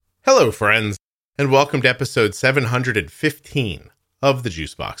Hello, friends, and welcome to episode 715 of the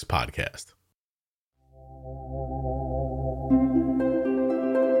Juicebox Podcast.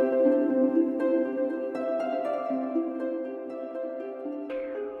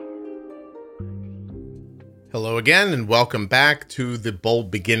 Hello again, and welcome back to the Bold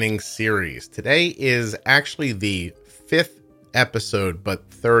Beginnings series. Today is actually the 5th episode,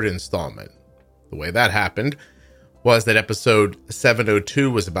 but 3rd installment. The way that happened was that episode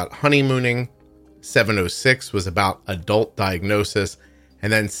 702 was about honeymooning, 706 was about adult diagnosis,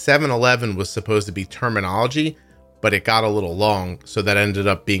 and then 711 was supposed to be terminology, but it got a little long, so that ended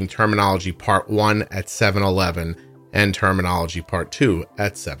up being terminology part 1 at 711 and terminology part 2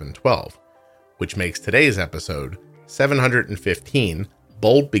 at 712, which makes today's episode 715,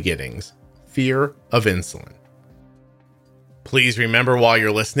 Bold Beginnings, Fear of Insulin. Please remember while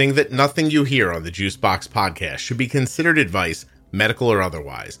you're listening that nothing you hear on the Juicebox Podcast should be considered advice, medical or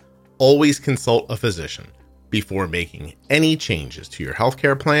otherwise. Always consult a physician before making any changes to your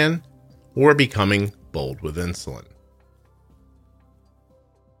healthcare plan or becoming bold with insulin.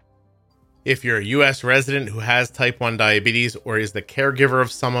 If you're a U.S. resident who has type 1 diabetes or is the caregiver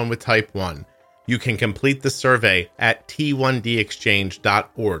of someone with type 1, you can complete the survey at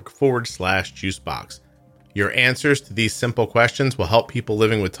t1dexchange.org/juicebox. Your answers to these simple questions will help people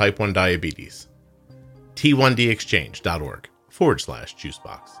living with type 1 diabetes.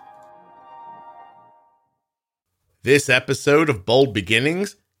 t1dexchange.org/juicebox. This episode of Bold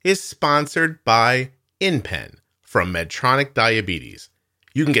Beginnings is sponsored by InPen from Medtronic Diabetes.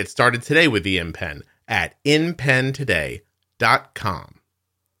 You can get started today with the InPen at inpentoday.com.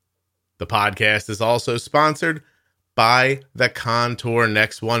 The podcast is also sponsored by the Contour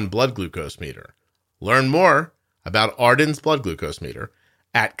Next One blood glucose meter. Learn more about Arden's blood glucose meter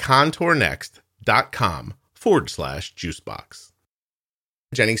at contournext.com/juicebox.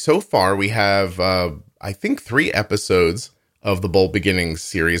 Jenny, so far we have, I think 3 episodes of the Bold Beginnings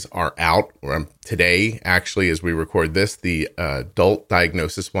series are out. Today, actually, as we record this, the adult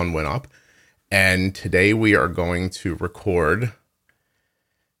diagnosis one went up. And today we are going to record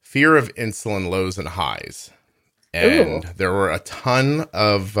Fear of Insulin Lows and Highs. And there were a ton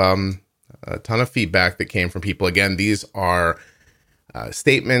of feedback that came from people. Again, these are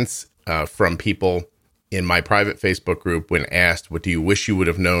statements from people in my private Facebook group when asked, what do you wish you would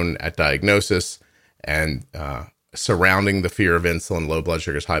have known at diagnosis? And surrounding the fear of insulin, low blood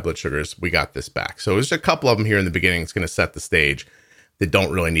sugars, high blood sugars, we got this back. So there's a couple of them here in the beginning. It's going to set the stage that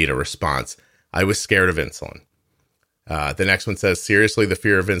don't really need a response. I was scared of insulin. The next one says, seriously, the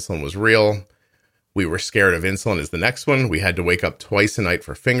fear of insulin was real. We were scared of insulin is the next one. We had to wake up twice a night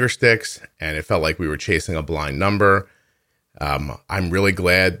for finger sticks, and it felt like we were chasing a blind number. I'm really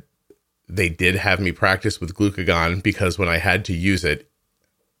glad they did have me practice with glucagon, because when I had to use it,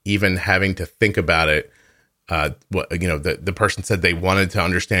 even having to think about it, the person said they wanted to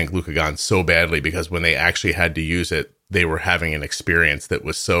understand glucagon so badly because when they actually had to use it, they were having an experience that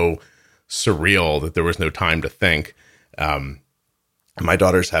was so surreal that there was no time to think. My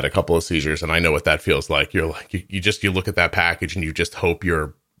daughter's had a couple of seizures, and I know what that feels like. You're like, you look at that package and you just hope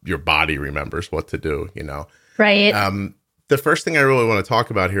your body remembers what to do, you know? Right. The first thing I really want to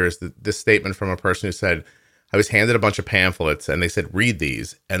talk about here is this statement from a person who said, I was handed a bunch of pamphlets and they said, read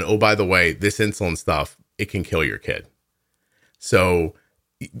these. And oh, by the way, this insulin stuff, it can kill your kid. So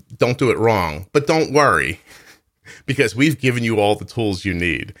don't do it wrong, but don't worry because we've given you all the tools you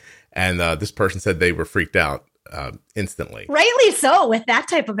need. And this person said they were freaked out instantly. Rightly so, with that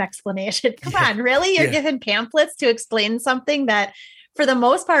type of explanation. Come on, really? You're given pamphlets to explain something that, for the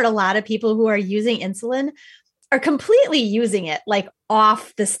most part, a lot of people who are using insulin are completely using it like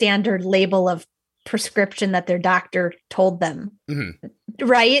off the standard label of prescription that their doctor told them. Mm-hmm.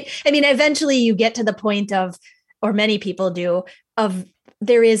 Right? I mean, eventually you get to the point of, or many people do, of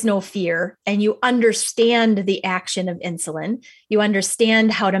there is no fear, and you understand the action of insulin. You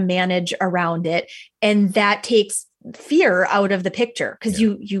understand how to manage around it. And that takes fear out of the picture because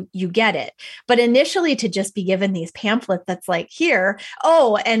you get it. But initially to just be given these pamphlets that's like, here,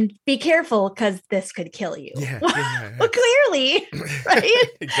 and be careful because this could kill you. Yeah. Well, clearly, right?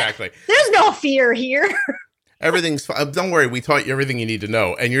 Exactly. There's no fear here. Everything's fine. Don't worry. We taught you everything you need to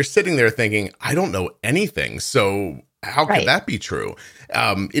know. And you're sitting there thinking, I don't know anything. So how could that be true?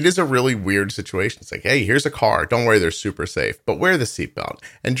 It is a really weird situation. It's like, hey, here's a car. Don't worry, they're super safe. But wear the seatbelt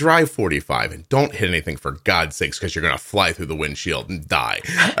and drive 45 and don't hit anything for God's sakes because you're going to fly through the windshield and die.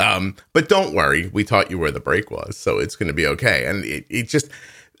 But don't worry. We taught you where the brake was, so it's going to be okay. And it just,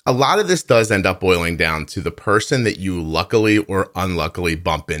 a lot of this does end up boiling down to the person that you luckily or unluckily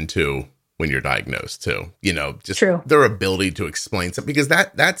bump into when you're diagnosed too. Just True. their ability to explain something, because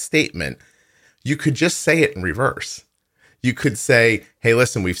that statement, you could just say it in reverse. You could say, hey,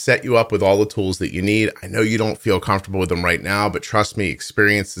 listen, we've set you up with all the tools that you need. I know you don't feel comfortable with them right now, but trust me,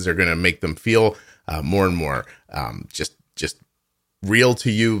 experiences are going to make them feel more and more just real to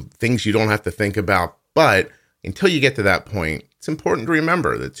you, things you don't have to think about. But until you get to that point, it's important to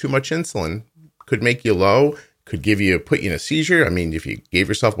remember that too much insulin could make you low, could put you in a seizure. I mean, if you gave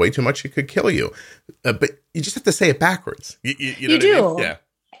yourself way too much, it could kill you. But you just have to say it backwards. You know do. I mean? Yeah.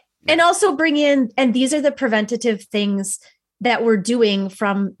 And also bring in, and these are the preventative things that we're doing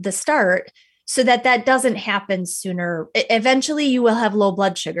from the start so that doesn't happen sooner. Eventually you will have low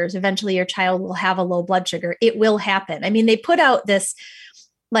blood sugars. Eventually your child will have a low blood sugar. It will happen. I mean, they put out this,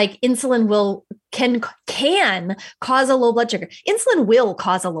 like, insulin can cause a low blood sugar. Insulin will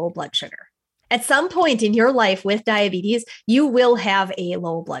cause a low blood sugar. At some point in your life with diabetes, you will have a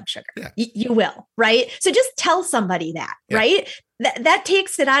low blood sugar. Yeah. You will, right? So just tell somebody that, right? That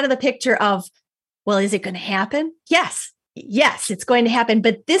takes it out of the picture of, well, is it going to happen? Yes, it's going to happen,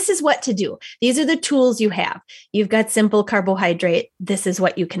 but this is what to do. These are the tools you have. You've got simple carbohydrate. This is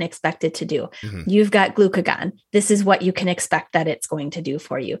what you can expect it to do. Mm-hmm. You've got glucagon. This is what you can expect that it's going to do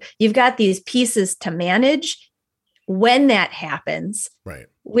for you. You've got these pieces to manage when that happens, right?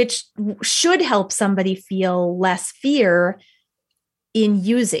 Which should help somebody feel less fear in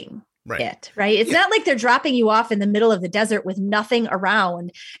using it, right? It's not like they're dropping you off in the middle of the desert with nothing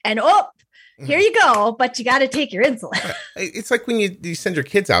around and, here you go, but you got to take your insulin. It's like when you send your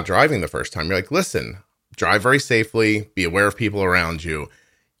kids out driving the first time, you're like, listen, drive very safely, be aware of people around you.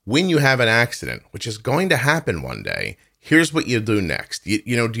 When you have an accident, which is going to happen one day, here's what you do next.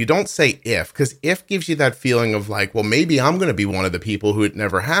 You don't say if, because if gives you that feeling of like, well, maybe I'm going to be one of the people who it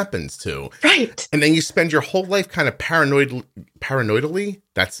never happens to. Right. And then you spend your whole life kind of paranoidally.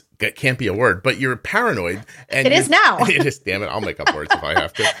 That can't be a word, but you're paranoid. And it is now. It is, damn it. I'll make up words if I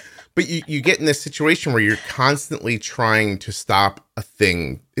have to. But you get in this situation where you're constantly trying to stop a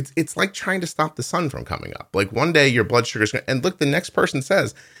thing. It's like trying to stop the sun from coming up. Like one day your blood sugar's going to, and look, the next person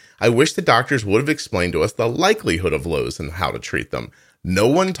says, I wish the doctors would have explained to us the likelihood of lows and how to treat them. No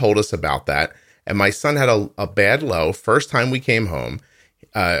one told us about that. And my son had a bad low. First time we came home,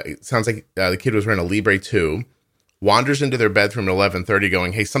 it sounds like the kid was wearing a Libre 2, wanders into their bedroom at 11:30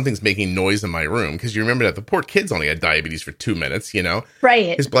 going, hey, something's making noise in my room. Because you remember that the poor kid's only had diabetes for 2 minutes,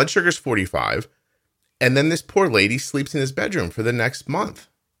 Right. His blood sugar's 45. And then this poor lady sleeps in his bedroom for the next month.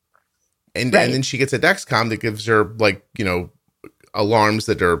 And then she gets a Dexcom that gives her, like, alarms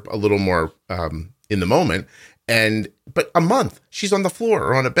that are a little more in the moment. But a month, she's on the floor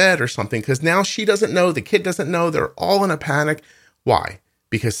or on a bed or something, because now she doesn't know, the kid doesn't know, they're all in a panic. Why?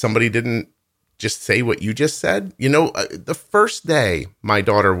 Because somebody didn't just say what you just said. The first day my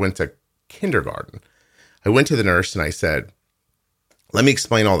daughter went to kindergarten, I went to the nurse and I said, let me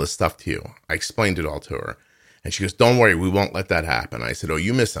explain all this stuff to you. I explained it all to her. And she goes, don't worry, we won't let that happen. I said, oh,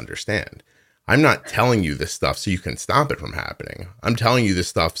 you misunderstand. I'm not telling you this stuff so you can stop it from happening. I'm telling you this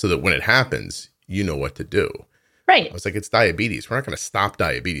stuff so that when it happens, you know what to do. Right. I was like, it's diabetes. We're not going to stop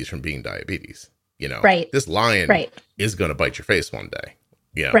diabetes from being diabetes. Right. This lion is going to bite your face one day.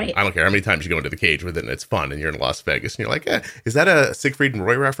 Right. I don't care how many times you go into the cage with it and it's fun and you're in Las Vegas and you're like, is that a Siegfried and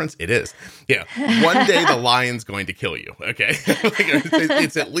Roy reference? It is. Yeah. One day the lion's going to kill you. Okay.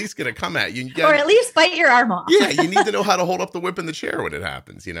 It's at least going to come at you. Or at least bite your arm off. Yeah. You need to know how to hold up the whip in the chair when it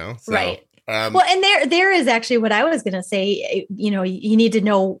happens, So, right. Well, and there is actually what I was going to say, you need to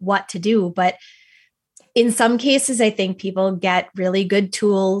know what to do, but in some cases, I think people get really good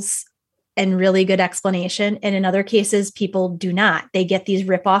tools and really good explanation. And in other cases, people do not. They get these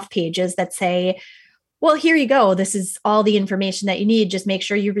rip-off pages that say, well, here you go. This is all the information that you need. Just make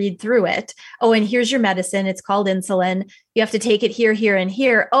sure you read through it. Oh, and here's your medicine. It's called insulin. You have to take it here, here, and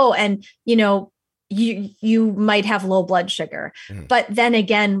here. Oh, and you might have low blood sugar. Mm-hmm. But then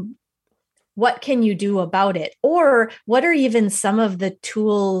again, what can you do about it? Or what are even some of the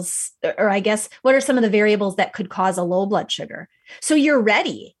tools, or I guess, what are some of the variables that could cause a low blood sugar? So you're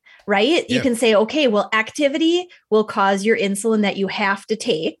ready. Right? Yeah. You can say, okay, well, activity will cause your insulin that you have to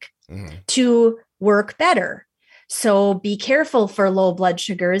take to work better. So be careful for low blood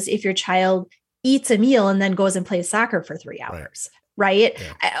sugars if your child eats a meal and then goes and plays soccer for 3 hours. Right?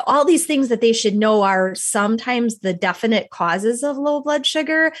 Yeah. All these things that they should know are sometimes the definite causes of low blood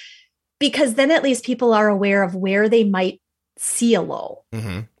sugar, because then at least people are aware of where they might see a low.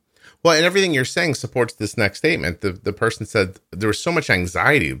 Mm-hmm. Well, and everything you're saying supports this next statement. The person said there was so much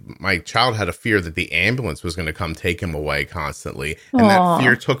anxiety. My child had a fear that the ambulance was going to come take him away constantly. And that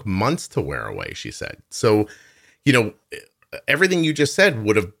fear took months to wear away, she said. So, everything you just said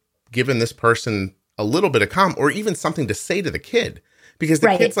would have given this person a little bit of calm or even something to say to the kid, because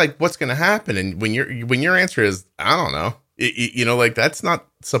the kid's like, what's going to happen? And when your answer is, I don't know, like that's not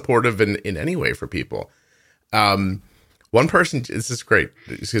supportive in any way for people. One person, this is great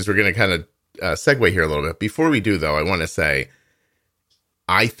because we're going to kind of segue here a little bit. Before we do though, I want to say,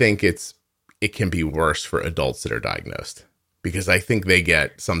 I think it can be worse for adults that are diagnosed, because I think they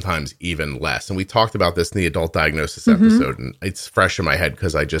get sometimes even less. And we talked about this in the adult diagnosis episode, and it's fresh in my head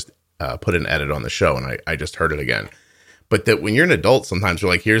because I just put an edit on the show and I just heard it again. But that when you're an adult, sometimes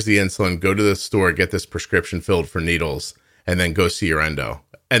you're like, here's the insulin, go to the store, get this prescription filled for needles, and then go see your endo.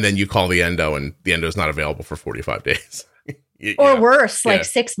 And then you call the endo and the endo is not available for 45 days. Or worse, like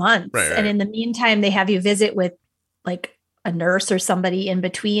 6 months. Right. And in the meantime, they have you visit with like a nurse or somebody in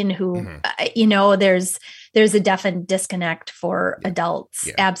between who, there's a definite disconnect for adults.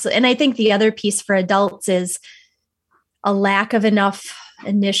 Yeah. Absolutely. And I think the other piece for adults is a lack of enough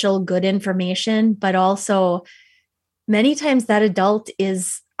initial good information, but also many times that adult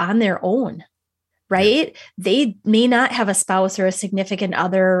is on their own, right? Yeah. They may not have a spouse or a significant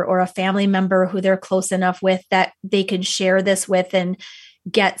other or a family member who they're close enough with that they can share this with and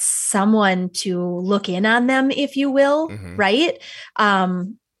get someone to look in on them, if you will, right?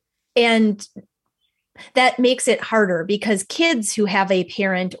 And that makes it harder because kids who have a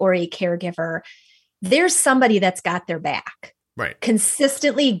parent or a caregiver, there's somebody that's got their back, right?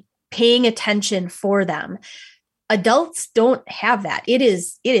 Consistently paying attention for them. Adults don't have that. It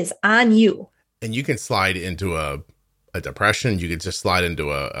is on you. And you can slide into a depression. You could just slide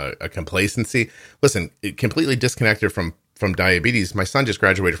into a complacency. Listen, completely disconnected from diabetes. My son just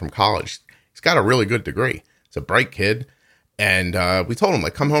graduated from college. He's got a really good degree. He's a bright kid. And we told him,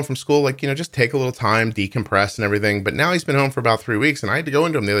 like, come home from school, like, just take a little time, decompress and everything. But now he's been home for about 3 weeks. And I had to go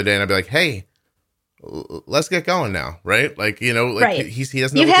into him the other day and I'd be like, hey, let's get going now. Right. Like, right. he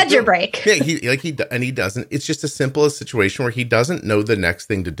doesn't know. You've had your break. Yeah. He doesn't. It's just as simple a situation where he doesn't know the next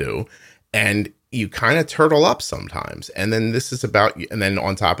thing to do. And you kind of turtle up sometimes. And then this is about, and then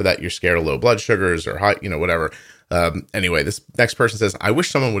on top of that, you're scared of low blood sugars or high, whatever. Anyway, this next person says, I wish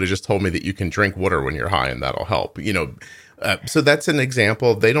someone would have just told me that you can drink water when you're high and that'll help, so that's an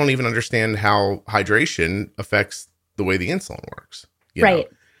example. They don't even understand how hydration affects the way the insulin works. Right.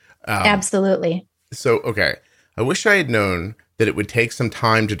 Absolutely. So, okay. I wish I had known that it would take some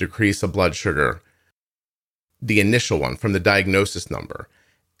time to decrease a blood sugar, the initial one from the diagnosis number.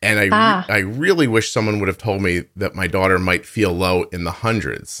 And I really wish someone would have told me that my daughter might feel low in the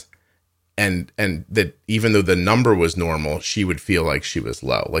hundreds. And that even though the number was normal, she would feel like she was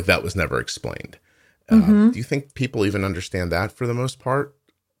low. Like that was never explained. Do you think people even understand that for the most part?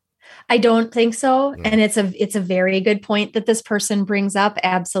 I don't think so. And it's a very good point that this person brings up.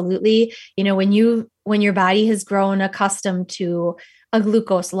 Absolutely. When your body has grown accustomed to a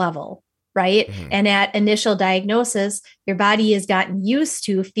glucose level, right? And at initial diagnosis, your body has gotten used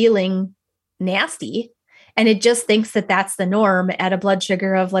to feeling nasty. And it just thinks that that's the norm at a blood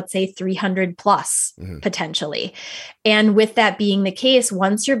sugar of, let's say, 300 plus potentially. And with that being the case,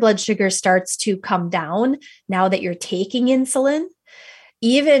 once your blood sugar starts to come down, now that you're taking insulin,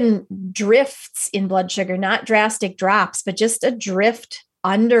 even drifts in blood sugar, not drastic drops, but just a drift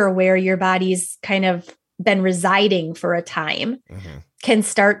under where your body's kind of been residing for a time, can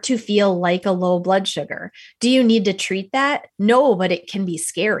start to feel like a low blood sugar. Do you need to treat that? No, but it can be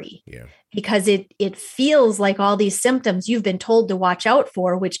scary. Yeah. Because it feels like all these symptoms you've been told to watch out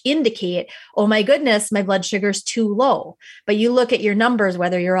for, which indicate, oh my goodness, my blood sugar's too low. But you look at your numbers,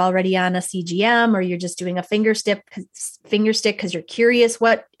 whether you're already on a CGM or you're just doing a finger stick because you're curious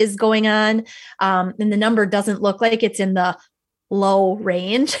what is going on. And the number doesn't look like it's in the low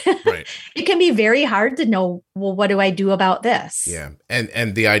range. Right. It can be very hard to know, well, what do I do about this? Yeah.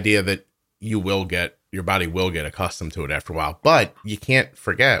 And the idea that your body will get accustomed to it after a while. But you can't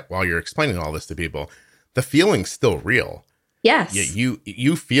forget, while you're explaining all this to people, the feeling's still real. Yes.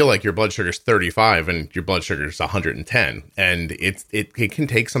 You feel like your blood sugar is 35 and your blood sugar is 110. And it can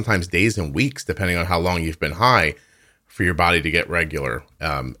take sometimes days and weeks, depending on how long you've been high, for your body to get regular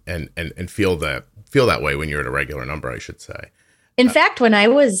and feel that way when you're at a regular number, I should say. In fact, when I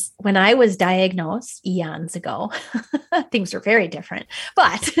was diagnosed eons ago, things were very different,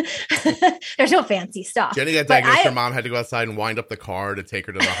 but there's no fancy stuff. Jenny got diagnosed. Her mom had to go outside and wind up the car to take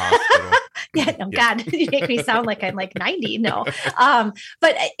her to the hospital. God, you make me sound like I'm like 90. No.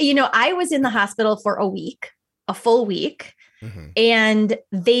 But I was in the hospital for a full week, and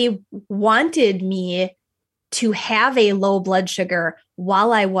they wanted me to have a low blood sugar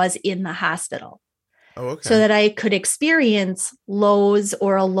while I was in the hospital. Oh, okay. So that I could experience lows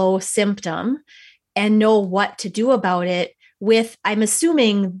or a low symptom and know what to do about it with, I'm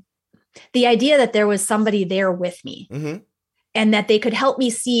assuming, The idea that there was somebody there with me and that they could help me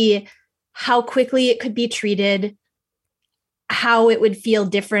see how quickly it could be treated, how it would feel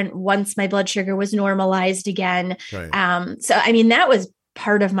different once my blood sugar was normalized again. Right. So, I mean, that was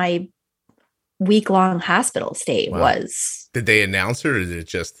part of my week-long hospital stay. was. Did they announce it, or did it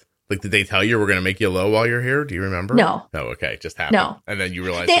just like, did they tell you we're going to make you low while you're here? Do you remember? No. Oh, okay. Just happened. No. And then you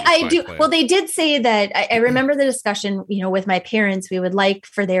realized I do. Well, they did say that. I remember the discussion, with my parents. We would like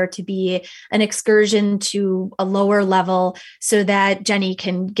for there to be an excursion to a lower level so that Jenny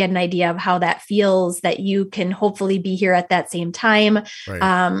can get an idea of how that feels, that you can hopefully be here at that same time,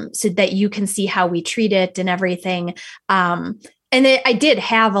 right. So that you can see how we treat it and everything. And I did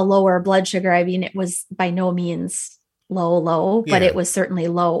have a lower blood sugar. I mean, it was by no means low, but it was certainly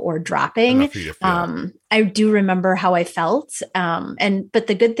low or dropping. I do remember how I felt. But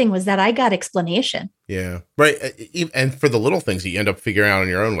the good thing was that I got explanation. Yeah. Right. And for the little things that you end up figuring out on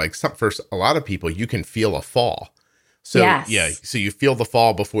your own, like for a lot of people, you can feel a fall. So yes. So you feel the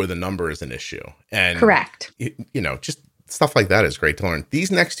fall before the number is an issue. And correct. Just stuff like that is great to learn.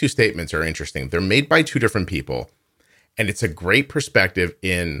 These next two statements are interesting. They're made by two different people, and it's a great perspective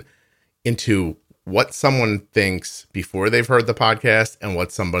into what someone thinks before they've heard the podcast and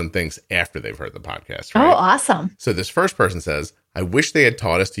what someone thinks after they've heard the podcast. Right? Oh, awesome. So this first person says, I wish they had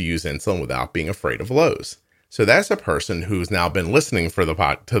taught us to use insulin without being afraid of lows. So that's a person who's now been listening to the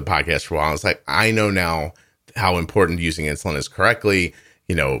podcast for a while. It's like, I know now how important using insulin is correctly.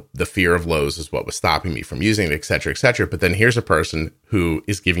 The fear of lows is what was stopping me from using it, et cetera, et cetera. But then here's a person who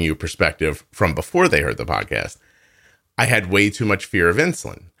is giving you perspective from before they heard the podcast. I had way too much fear of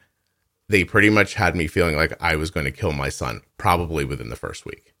insulin. They pretty much had me feeling like I was going to kill my son probably within the first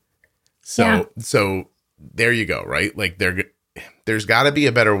week. So there you go, right? Like there's got to be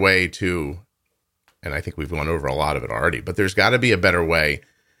a better way to, and I think we've gone over a lot of it already, but there's got to be a better way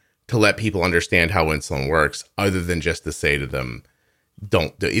to let people understand how insulin works other than just to say to them,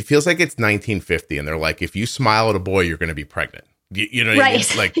 don't do it. It feels like it's 1950 and they're like, if you smile at a boy, you're going to be pregnant. You know what I mean?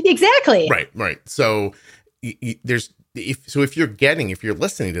 Like, exactly. Right. So if you're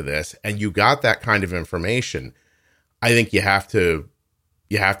listening to this and you got that kind of information, I think you have to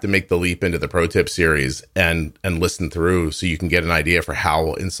make the leap into the Pro Tip series and listen through so you can get an idea for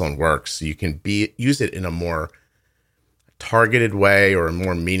how insulin works. So you can use it in a more targeted way or a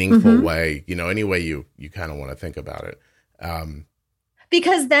more meaningful way, any way you kind of want to think about it.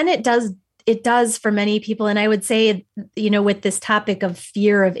 Because then it does for many people. And I would say, with this topic of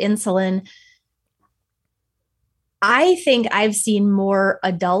fear of insulin, I think I've seen more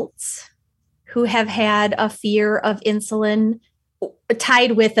adults who have had a fear of insulin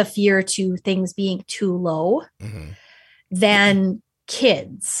tied with a fear to things being too low than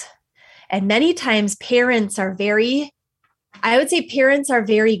kids. And many times parents are very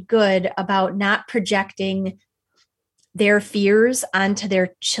good about not projecting their fears onto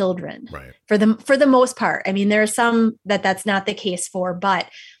their children. Right. For the most part. I mean, there are some that's not the case for, but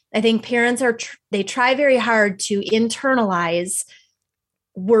I think parents they try very hard to internalize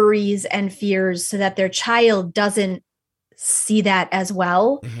worries and fears so that their child doesn't see that as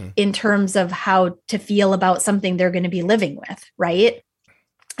well in terms of how to feel about something they're going to be living with, right? Yeah.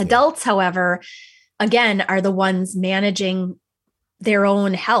 Adults, however, again, are the ones managing their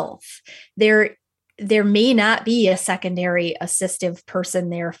own health. There may not be a secondary assistive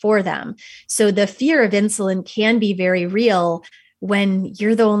person there for them. So the fear of insulin can be very real when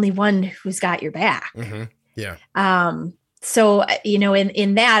you're the only one who's got your back. Yeah. So,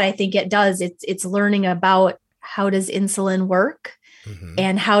 in that, I think it does, it's learning about how does insulin work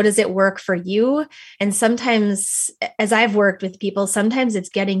and how does it work for you? And sometimes, as I've worked with people, sometimes it's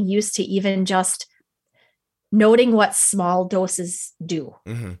getting used to even just noting what small doses do.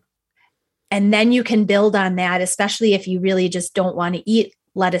 And then you can build on that, especially if you really just don't want to eat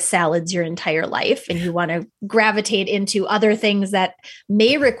lettuce salads your entire life and you want to gravitate into other things that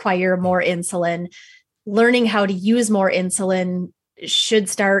may require more insulin. Learning how to use more insulin should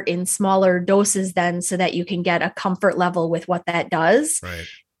start in smaller doses then so that you can get a comfort level with what that does. Right.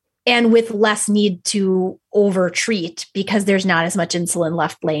 And with less need to over-treat because there's not as much insulin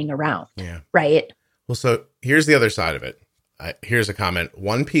left laying around. Yeah. Right. Well, so here's the other side of it. Here's a comment.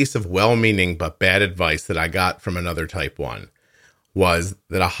 One piece of well-meaning but bad advice that I got from another type 1 was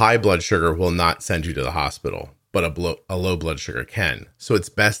that a high blood sugar will not send you to the hospital, but a low blood sugar can. So it's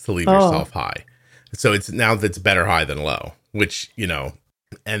best to leave yourself high. So it's better high than low, which,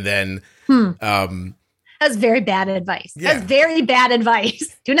 and then, that's very bad advice. Yeah. That's very bad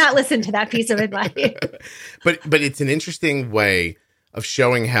advice. Do not listen to that piece of advice. But it's an interesting way of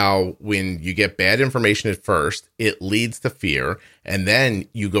showing how when you get bad information at first, it leads to fear. And then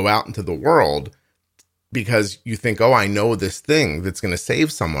you go out into the world because you think, oh, I know this thing that's going to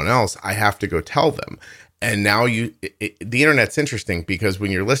save someone else. I have to go tell them. And now the internet's interesting because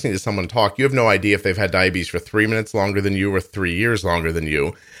when you're listening to someone talk, you have no idea if they've had diabetes for 3 minutes longer than you or 3 years longer than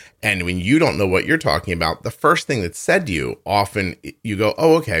you. And when you don't know what you're talking about, the first thing that's said to you, often you go,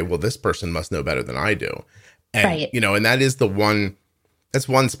 oh, okay, well, this person must know better than I do. And, right. And that is that's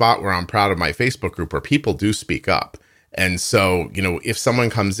one spot where I'm proud of my Facebook group where people do speak up. And so, if someone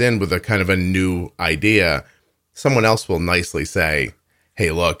comes in with a kind of a new idea, someone else will nicely say,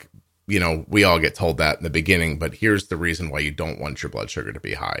 hey, look, we all get told that in the beginning, but here's the reason why you don't want your blood sugar to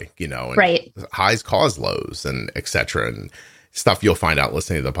be high, and right. Highs cause lows and et cetera, and stuff you'll find out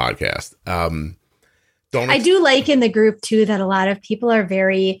listening to the podcast. I do like in the group too, that a lot of people are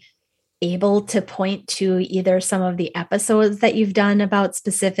very able to point to either some of the episodes that you've done about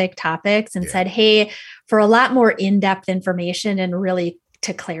specific topics and said, hey, for a lot more in-depth information and really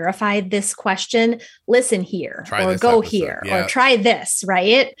to clarify this question, listen here or go episode. Here or try this,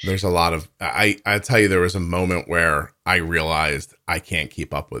 right? There's a lot of, I tell you, there was a moment where I realized I can't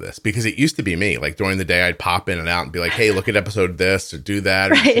keep up with this because it used to be me. Like during the day, I'd pop in and out and be like, hey, look at episode this or do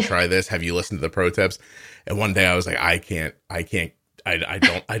that or try this. Have you listened to the pro tips? And one day I was like, I don't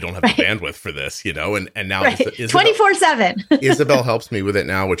have the bandwidth for this, and now right. 24/7. Isabel helps me with it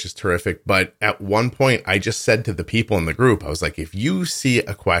now, which is terrific. But at one point I just said to the people in the group, I was like, if you see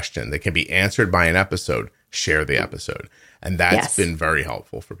a question that can be answered by an episode, share the episode. And that's been very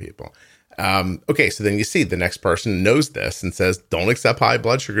helpful for people. Okay. So then you see the next person knows this and says, don't accept high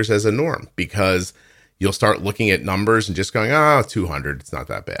blood sugars as a norm, because you'll start looking at numbers and just going, 200, it's not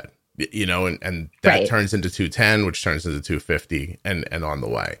that bad. And that turns into 210, which turns into 250 and on the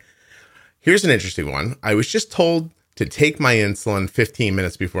way. Here's an interesting one. I was just told to take my insulin 15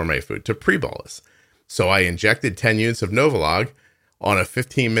 minutes before my food to pre-bolus. So I injected 10 units of Novolog on a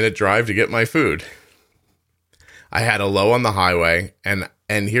 15-minute drive to get my food. I had a low on the highway, and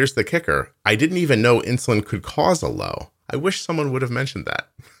here's the kicker. I didn't even know insulin could cause a low. I wish someone would have mentioned that.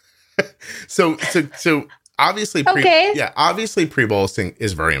 So obviously, obviously pre-bolusing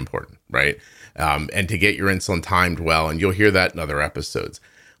is very important, right? And to get your insulin timed well, and you'll hear that in other episodes.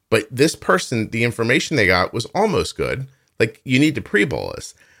 But this person, the information they got was almost good. Like, you need to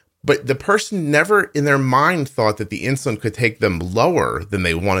pre-bolus. But the person never in their mind thought that the insulin could take them lower than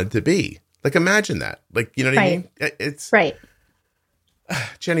they wanted to be. Like, imagine that. Like, you know what I mean? It's right.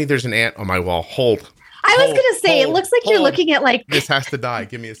 Jenny, there's an ant on my wall. Hold. I was going to say, it looks like you're looking at like... This has to die.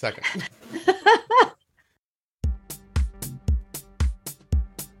 Give me a second.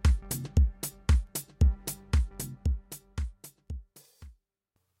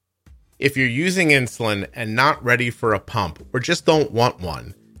 If you're using insulin and not ready for a pump or just don't want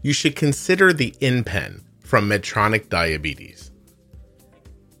one, you should consider the InPen from Medtronic Diabetes.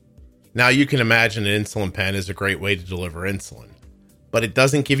 Now, you can imagine an insulin pen is a great way to deliver insulin, but it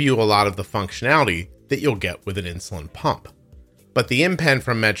doesn't give you a lot of the functionality that you'll get with an insulin pump. But the InPen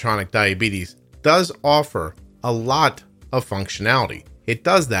from Medtronic Diabetes does offer a lot of functionality. It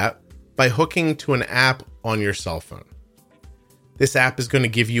does that by hooking to an app on your cell phone. This app is going to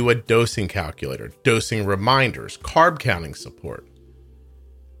give you a dosing calculator, dosing reminders, carb counting support,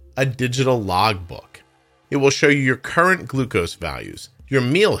 a digital logbook. It will show you your current glucose values, your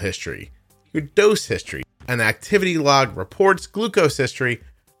meal history, your dose history, an activity log, reports, glucose history,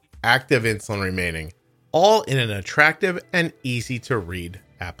 active insulin remaining, all in an attractive and easy to read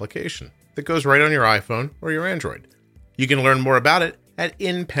application that goes right on your iPhone or your Android. You can learn more about it at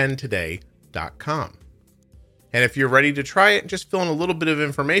inpentoday.com. And if you're ready to try it, just fill in a little bit of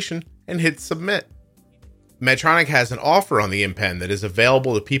information and hit submit. Medtronic has an offer on the InPen that is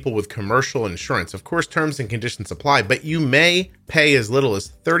available to people with commercial insurance. Of course, terms and conditions apply, but you may pay as little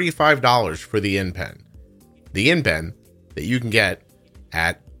as $35 for the InPen. The InPen that you can get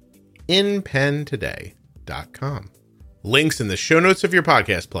at inpentoday.com. Links in the show notes of your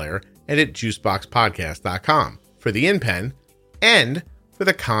podcast player and at juiceboxpodcast.com for the InPen and for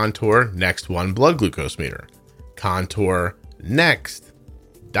the Contour Next One blood glucose meter.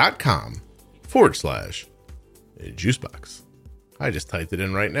 contournext.com/juicebox. I just typed it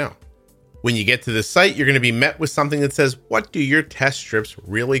in right now. When you get to the site, you're going to be met with something that says, what do your test strips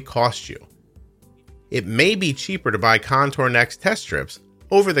really cost you? It may be cheaper to buy Contour Next test strips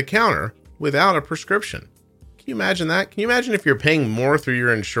over the counter without a prescription. Can you imagine that? Can you imagine if you're paying more through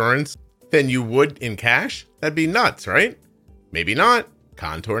your insurance than you would in cash? That'd be nuts, right? Maybe not.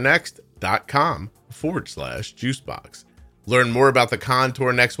 contournext.com/juicebox. Learn more about the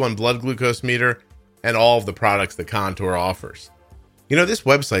Contour Next One blood glucose meter and all of the products that Contour offers. This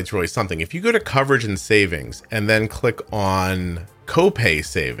website's really something. If you go to coverage and savings and then click on copay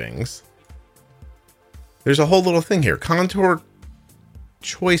savings, there's a whole little thing here. Contour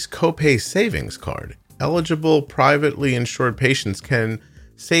Choice Copay Savings Card. Eligible privately insured patients can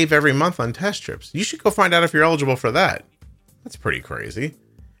save every month on test strips. You should go find out if you're eligible for that. That's pretty crazy.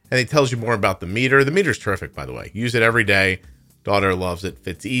 And it tells you more about the meter. The meter's terrific, by the way. Use it every day. Daughter loves it.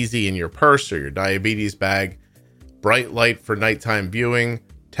 Fits easy in your purse or your diabetes bag. Bright light for nighttime viewing.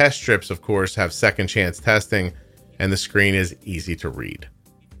 Test strips, of course, have second chance testing. And the screen is easy to read.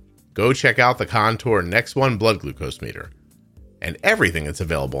 Go check out the Contour Next One blood glucose meter. And everything that's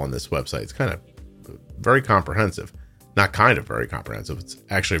available on this website. It's kind of very comprehensive. Not kind of very comprehensive. It's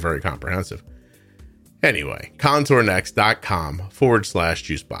actually very comprehensive. Anyway,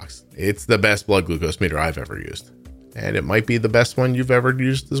 contournext.com/juicebox. It's the best blood glucose meter I've ever used. And it might be the best one you've ever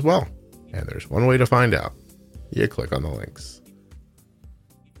used as well. And there's one way to find out. You click on the links.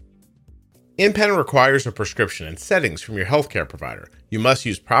 InPen requires a prescription and settings from your healthcare provider. You must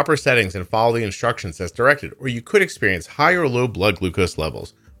use proper settings and follow the instructions as directed, or you could experience high or low blood glucose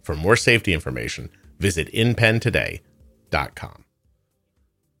levels. For more safety information, visit InPenToday.com.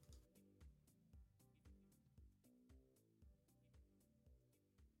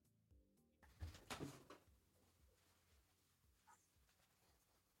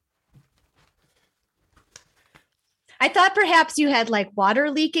 I thought perhaps you had like water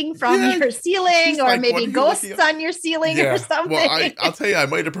leaking from your ceiling, or like, maybe ghosts on your ceiling or something. Well, I'll tell you, I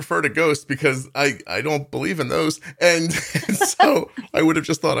might have preferred a ghost because I don't believe in those. And so I would have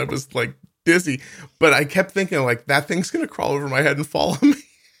just thought I was like dizzy. But I kept thinking like that thing's going to crawl over my head and fall on me.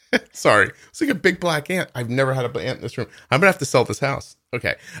 Sorry. It's like a big black ant. I've never had an ant in this room. I'm going to have to sell this house.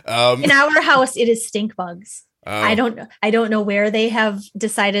 Okay. In our house, it is stink bugs. Oh. I don't know where they have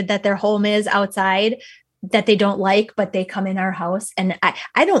decided that their home is outside, that they don't like, but they come in our house, and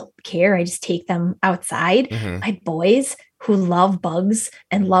I don't care. I just take them outside. Mm-hmm. My boys who love bugs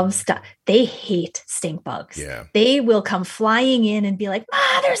and love stuff, they hate stink bugs. Yeah. They will come flying in and be like,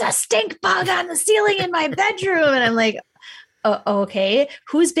 "Ma, there's a stink bug on the ceiling in my bedroom." And I'm like, okay,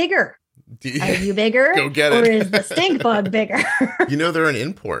 who's bigger? Are you bigger? Go get it. Or is the stink bug bigger? They're an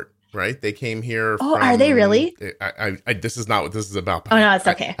import. Right? They came here. Oh, are they really? This is not what this is about. Oh, no, it's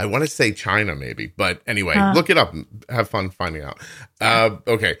okay. I want to say China, maybe. But anyway, look it up. Have fun finding out.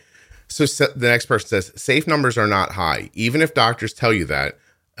 Okay. So the next person says, safe numbers are not high. Even if doctors tell you that,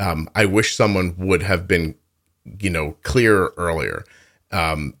 I wish someone would have been, clearer earlier.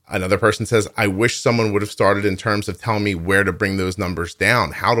 Another person says, I wish someone would have started in terms of telling me where to bring those numbers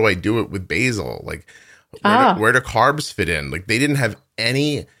down. How do I do it with basil? Like, where do carbs fit in? Like, they didn't have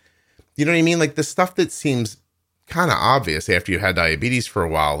any... You know what I mean? Like the stuff that seems kind of obvious after you had diabetes for a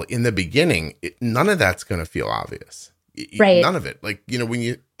while, in the beginning, none of that's going to feel obvious. Right. None of it. Like,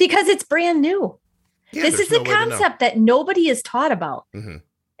 because it's brand new. Yeah, this is a concept that nobody is taught about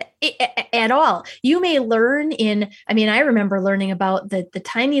at all. You may learn I remember learning about the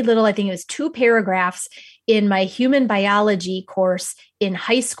tiny little, I think it was 2 paragraphs in my human biology course in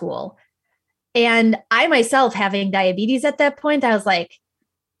high school. And I myself, having diabetes at that point, I was like,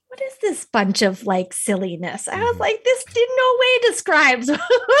 what is this bunch of like silliness? I was like, this in no way describes what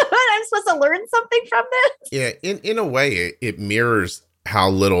I'm supposed to learn something from this. Yeah, in a way, it mirrors how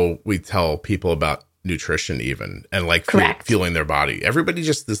little we tell people about nutrition even, and like fueling their body. Everybody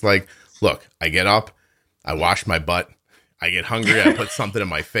just is like, look, I get up, I wash my butt, I get hungry, I put something in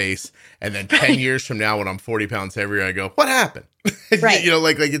my face, and then 10 years from now when I'm 40 pounds heavier, I go, what happened? Right.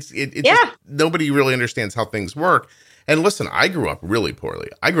 It's just, nobody really understands how things work. And listen, I grew up really poorly.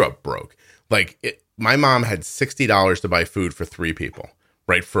 I grew up broke. My mom had $60 to buy food for 3 people,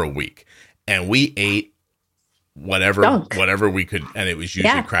 right, for a week. And we ate whatever we could, and it was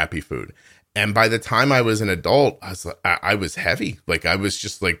usually crappy food. And by the time I was an adult, I was heavy. Like, I was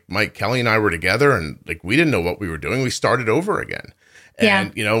just like, Mike Kelly and I were together, and like, we didn't know what we were doing. We started over again.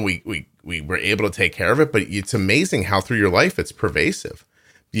 And, we were able to take care of it. But it's amazing how through your life it's pervasive.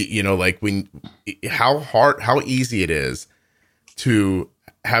 How easy it is to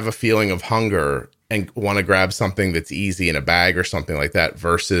have a feeling of hunger and want to grab something that's easy in a bag or something like that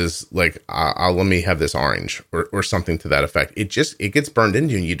versus like, let me have this orange or something to that effect. It gets burned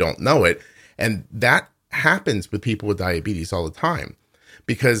into you and you don't know it. And that happens with people with diabetes all the time,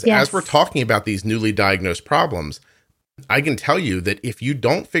 because as we're talking about these newly diagnosed problems, I can tell you that if you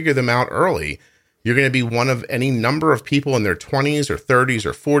don't figure them out early, you're going to be one of any number of people in their 20s or 30s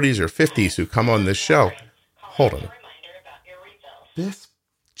or 40s or 50s who come on this show. Hold on. This,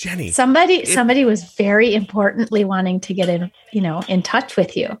 Jenny. Somebody was very importantly wanting to get in touch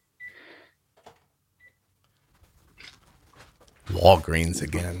with you. Walgreens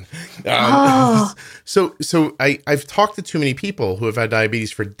again. Oh. So I've talked to too many people who have had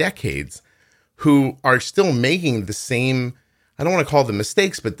diabetes for decades who are still making the same, I don't want to call them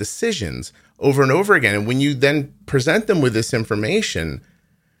mistakes, but decisions over and over again. And when you then present them with this information,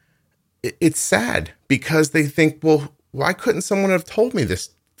 it's sad because they think, well, why couldn't someone have told me this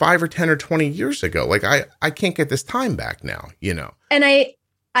 5 or 10 or 20 years ago? Like I can't get this time back now, you know? And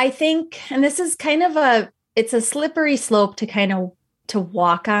I think, and this is kind of it's a slippery slope to kind of to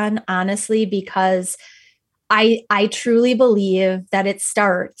walk on, honestly, because I truly believe that it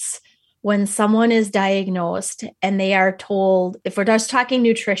starts when someone is diagnosed and they are told, if we're just talking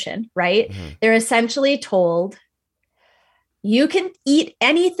nutrition, right? Mm-hmm. They're essentially told, you can eat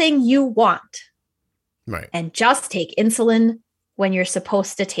anything you want. Right. And just take insulin when you're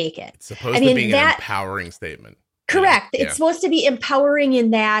supposed to take it. It's supposed to be an empowering statement. Correct. Yeah. It's supposed to be empowering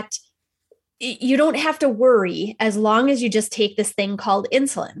in that you don't have to worry as long as you just take this thing called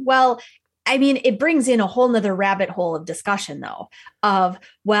insulin. Well, I mean, it brings in a whole nother rabbit hole of discussion, though, of,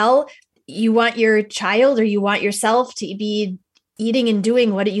 well, you want your child or you want yourself to be eating and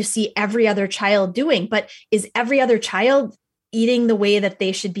doing what you see every other child doing. But is every other child eating the way that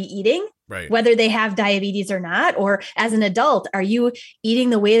they should be eating? Right. Whether they have diabetes or not? Or as an adult, are you eating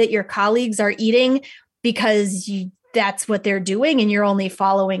the way that your colleagues are eating because that's what they're doing and you're only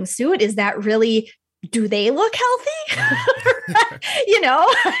following suit? Is that really, do they look healthy? You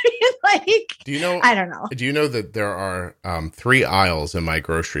know, like, do you know, I don't know. Do you know that there are 3 aisles in my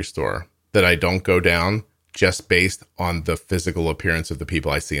grocery store that I don't go down just based on the physical appearance of the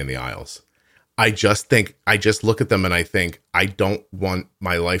people I see in the aisles? I just look at them and I think, I don't want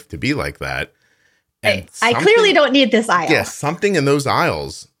my life to be like that. And I clearly don't need this aisle. Yes, something in those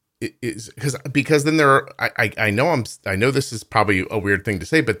aisles is because then there are, I know this is probably a weird thing to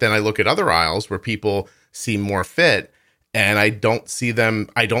say, but then I look at other aisles where people seem more fit and I don't see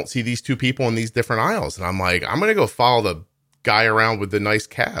these 2 people in these different aisles. And I'm like, I'm going to go follow the guy around with the nice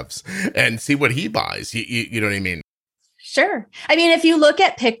calves and see what he buys. You know what I mean? Sure. I mean, if you look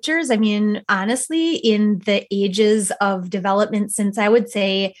at pictures, I mean, honestly, in the ages of development since I would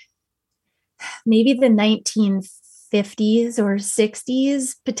say maybe the 1950s or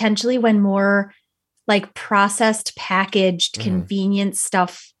 60s, potentially when more like processed, packaged, convenient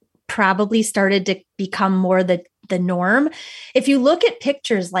stuff probably started to become more the norm. If you look at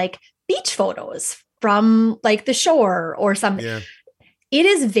pictures like beach photos from like the shore or something, it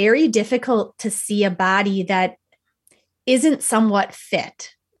is very difficult to see a body that isn't somewhat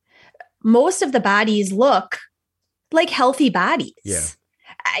fit. Most of the bodies look like healthy bodies. Yeah.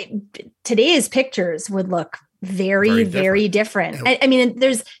 Today's pictures would look very different. I mean,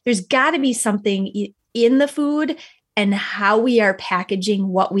 there's got to be something in the food and how we are packaging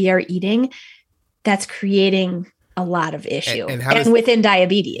what we are eating that's creating a lot of issue and within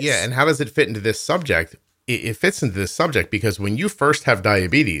diabetes. Yeah. And how does it fit into this subject? It fits into this subject because when you first have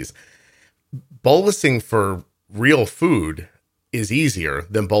diabetes, bolusing for real food is easier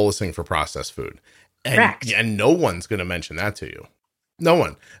than bolusing for processed food. Correct. And no one's going to mention that to you. No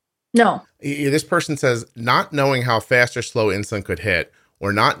one. No. This person says not knowing how fast or slow insulin could hit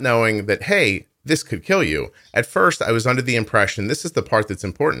or not knowing that, hey, this could kill you. At first, I was under the impression, this is the part that's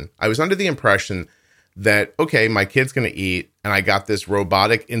important. I was under the impression that, okay, my kid's going to eat and I got this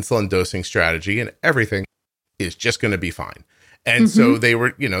robotic insulin dosing strategy and everything is just going to be fine. And so they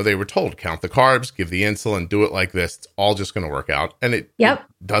were told, count the carbs, give the insulin, do it like this. It's all just going to work out. And it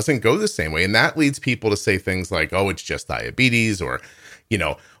doesn't go the same way. And that leads people to say things like, oh, it's just diabetes, or,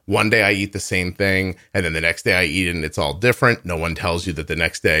 one day I eat the same thing and then the next day I eat it and it's all different. No one tells you that the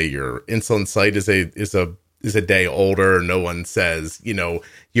next day your insulin site is a day older. No one says,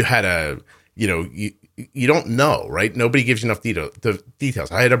 you had you don't know, right? Nobody gives you enough the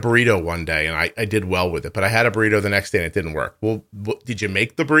details. I had a burrito one day and I did well with it, but I had a burrito the next day and it didn't work. Well, did you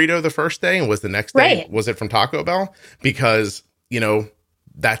make the burrito the first day and was the next day, was it from Taco Bell? Because,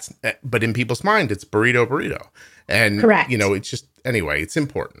 but in people's mind, it's burrito. And, correct. It's just, anyway, it's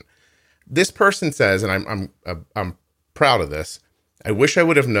important. This person says, and I'm proud of this. I wish I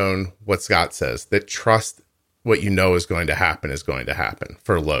would have known what Scott says, that trust what you know is going to happen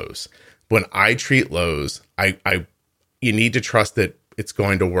for Lowe's. When I treat Lowe's, you need to trust that it's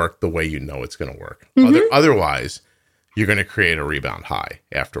going to work the way you know it's going to work. Otherwise, you're going to create a rebound high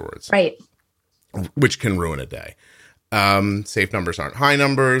afterwards. Right. Which can ruin a day. Safe numbers aren't high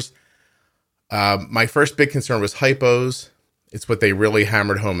numbers. My first big concern was hypos. It's what they really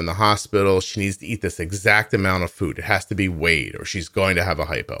hammered home in the hospital. She needs to eat this exact amount of food. It has to be weighed or she's going to have a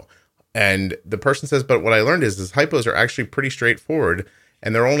hypo. And the person says, but what I learned is hypos are actually pretty straightforward.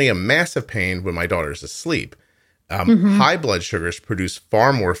 And they're only a massive pain when my daughter's asleep. Mhm. High blood sugars produce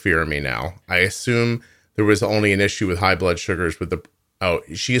far more fear in me now. I assume there was only an issue with high blood sugars with the,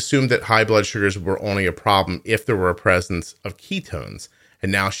 she assumed that high blood sugars were only a problem if there were a presence of ketones.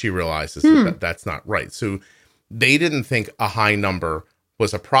 And now she realizes that that's not right. So they didn't think a high number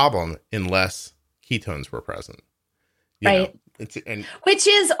was a problem unless ketones were present. Right. Which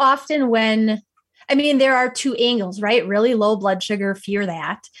is often when, I mean, there are two angles, right? Really low blood sugar, fear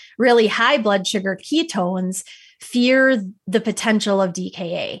that. Really high blood sugar, ketones, fear the potential of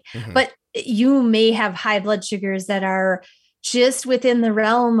DKA. Mhm. But you may have high blood sugars that are just within the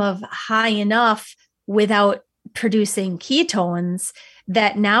realm of high enough without producing ketones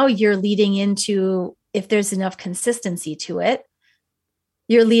that now you're leading into, if there's enough consistency to it,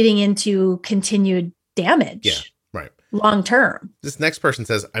 you're leading into continued damage. Yeah, right. Long term. This next person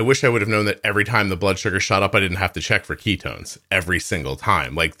says, I wish I would have known that every time the blood sugar shot up, I didn't have to check for ketones every single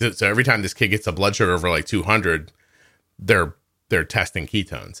time. Like, so every time this kid gets a blood sugar over like 200, they're testing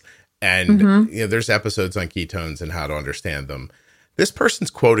ketones. And you know, there's episodes on ketones and how to understand them. This person's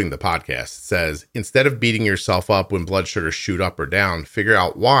quoting the podcast. It says, instead of beating yourself up when blood sugars shoot up or down, figure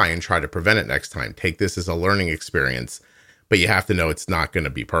out why and try to prevent it next time. Take this as a learning experience, but you have to know it's not going to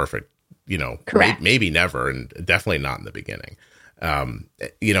be perfect. You know, maybe never, and definitely not in the beginning.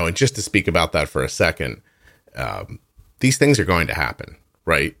 You know, and just to speak about that for a second, these things are going to happen,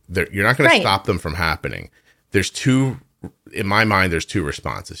 right? You're not going to stop them from happening. In my mind, there's two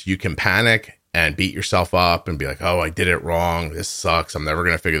responses. You can panic and beat yourself up and be like, oh, I did it wrong. This sucks. I'm never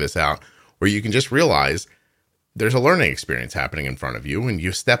going to figure this out. Or you can just realize there's a learning experience happening in front of you, and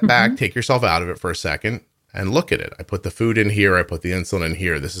you step back, take yourself out of it for a second, and look at it. I put the food in here. I put the insulin in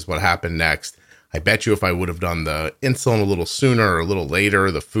here. This is what happened next. I bet you if I would have done the insulin a little sooner or a little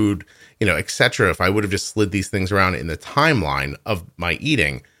later, the food, you know, etc., if I would have just slid these things around in the timeline of my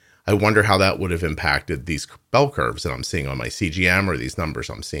eating, I wonder how that would have impacted these bell curves that I'm seeing on my CGM or these numbers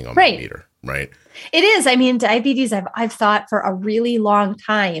I'm seeing on my meter, right? It is. I mean, diabetes, I've thought for a really long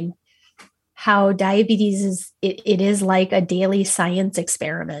time how diabetes is, it is like a daily science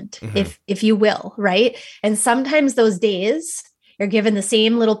experiment, if you will, right? And sometimes those days you're given the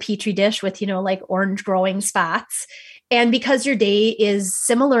same little petri dish with, you know, like orange growing spots. And because your day is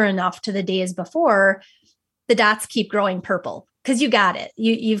similar enough to the days before, the dots keep growing purple because you got it.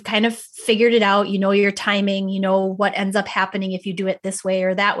 You've kind of figured it out. You know your timing, you know what ends up happening if you do it this way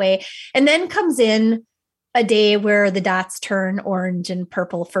or that way. And then comes in a day where the dots turn orange and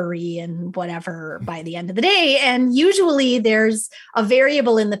purple furry and whatever by the end of the day. And usually there's a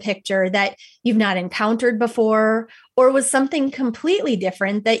variable in the picture that you've not encountered before, or was something completely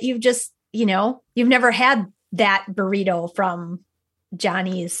different that you've just, you know, you've never had that burrito from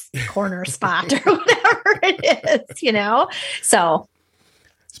Johnny's corner spot or whatever it is, you know? So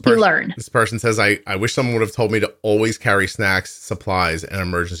you learn. This person says, I wish someone would have told me to always carry snacks, supplies, and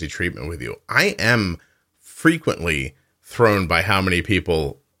emergency treatment with you. I am frequently thrown by how many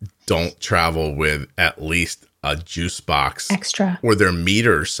people don't travel with at least a juice box extra or their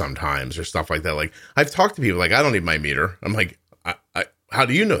meters sometimes or stuff like that. Like, I've talked to people like, I don't need my meter. I'm like, how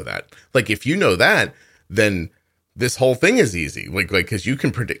do you know that? Like, if you know that, then this whole thing is easy. Like, cause you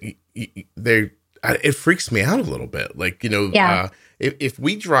can predict it freaks me out a little bit. Like, you know, if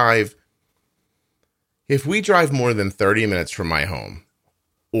we drive more than 30 minutes from my home,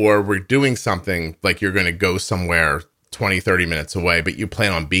 or we're doing something like you're going to go somewhere 20, 30 minutes away, but you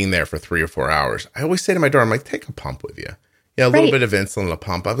plan on being there for 3 or 4 hours. I always say to my daughter, I'm like, take a pump with you. Yeah, a little bit of insulin, a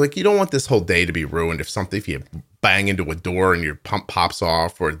pump. I'm like, you don't want this whole day to be ruined if you bang into a door and your pump pops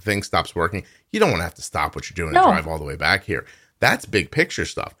off or the thing stops working. You don't want to have to stop what you're doing and drive all the way back here. That's big picture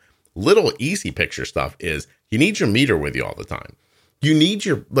stuff. Little easy picture stuff is you need your meter with you all the time. You need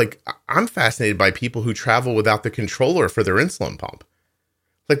I'm fascinated by people who travel without the controller for their insulin pump.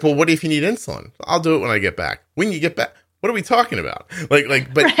 Like, well, what if you need insulin? I'll do it when I get back. When you get back, what are we talking about? But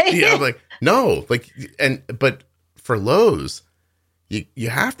you know, like, no, but for lows, you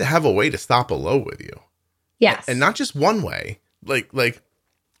have to have a way to stop a low with you. Yes. And not just one way, like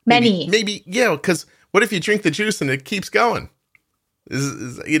many, maybe, yeah. Cause what if you drink the juice and it keeps going?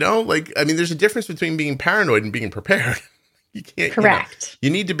 You know, like, I mean, there's a difference between being paranoid and being prepared. You can't, correct. You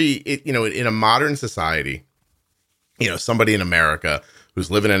need to be, you know, in a modern society, you know, somebody in America who's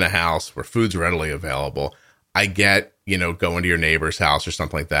living in a house where food's readily available. I get, you know, going to your neighbor's house or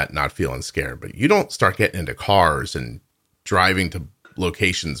something like that, not feeling scared, but you don't start getting into cars and driving to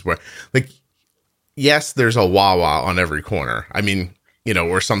locations where, like, yes, there's a Wawa on every corner. I mean, you know,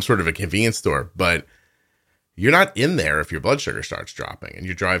 or some sort of a convenience store, but you're not in there if your blood sugar starts dropping and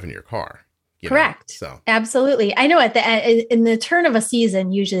you're driving your car. Correct. So absolutely. I know in the turn of a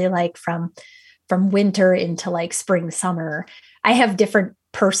season, usually like from from winter into like spring, summer, I have different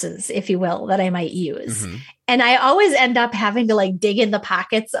purses, if you will, that I might use. Mm-hmm. And I always end up having to like dig in the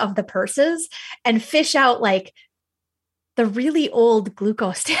pockets of the purses and fish out like the really old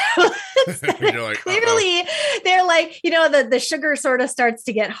glucose tablets. Like, clearly they're like, the sugar sort of starts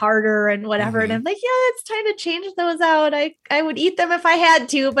to get harder and whatever. Mm-hmm. And I'm like, yeah, it's time to change those out. I would eat them if I had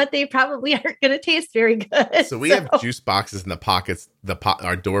to, but they probably aren't going to taste very good. So we have juice boxes in the pockets,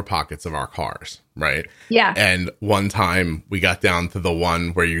 our door pockets of our cars, right? Yeah. And one time we got down to the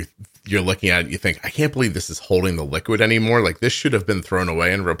one where you're looking at it, you think, I can't believe this is holding the liquid anymore. Like this should have been thrown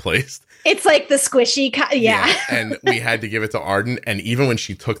away and replaced. It's like the squishy, yeah. And we had to give it to Arden. And even when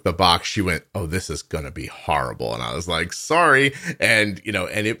she took the box, she went, oh, this is going to be horrible. And I was like, sorry. And,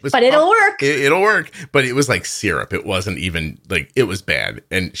 and it was. But it'll work. It'll work. But it was like syrup. It wasn't even like, it was bad.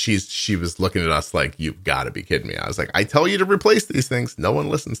 And she was looking at us like, you've got to be kidding me. I was like, I tell you to replace these things. No one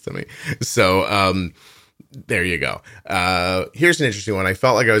listens to me. So, there you go. Here's an interesting one. I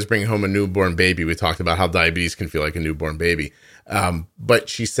felt like I was bringing home a newborn baby. We talked about how diabetes can feel like a newborn baby. But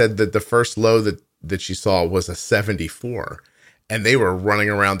she said that the first low that she saw was a 74. And they were running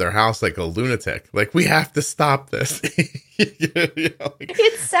around their house like a lunatic. Like, we have to stop this.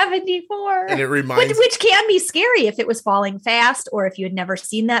 It's 74. And it reminds which can be scary if it was falling fast or if you had never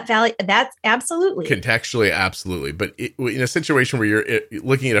seen that valley. That's absolutely. Contextually, absolutely. But in a situation where you're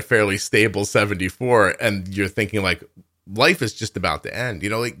looking at a fairly stable 74 and you're thinking like, life is just about to end.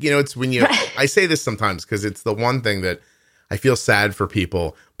 It's when I say this sometimes because it's the one thing that I feel sad for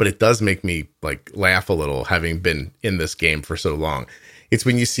people, but it does make me like laugh a little having been in this game for so long. It's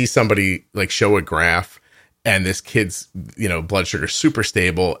when you see somebody like show a graph and this kid's, blood sugar super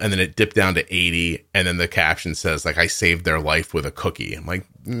stable and then it dipped down to 80 and then the caption says like, I saved their life with a cookie. I'm like,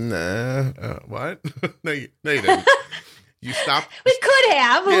 nah, what? No, you didn't. You stopped. We could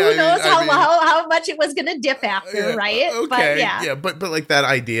have. Who knows how much it was going to dip after, right? Okay. But yeah. But like that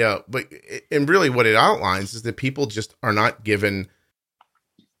idea, and really what it outlines is that people just are not given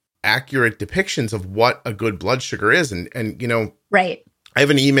accurate depictions of what a good blood sugar is. And right. I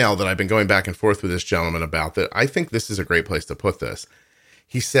have an email that I've been going back and forth with this gentleman about that. I think this is a great place to put this.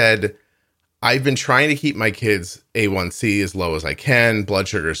 He said, I've been trying to keep my kids' A1C as low as I can, blood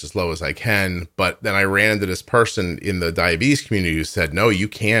sugars as low as I can. But then I ran into this person in the diabetes community who said, no, you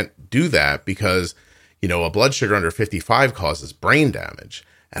can't do that because, a blood sugar under 55 causes brain damage.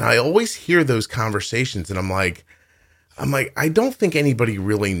 And I always hear those conversations and I'm like, I don't think anybody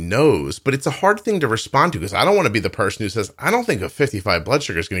really knows, but it's a hard thing to respond to because I don't want to be the person who says, I don't think a 55 blood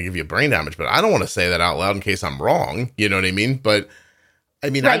sugar is going to give you brain damage, but I don't want to say that out loud in case I'm wrong. You know what I mean? But I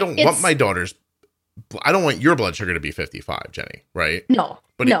mean, right. I don't want your blood sugar to be 55, Jenny, right? No,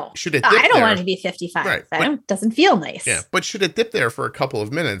 but no. Should it dip I don't there? Want it to be 55. Right, That doesn't feel nice. Yeah, but should it dip there for a couple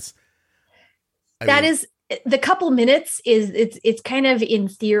of minutes? Is the couple minutes it's kind of in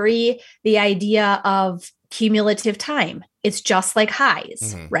theory, the idea of cumulative time. It's just like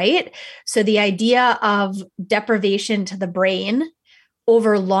highs, right? So the idea of deprivation to the brain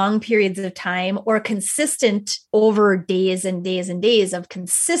over long periods of time or consistent over days and days and days of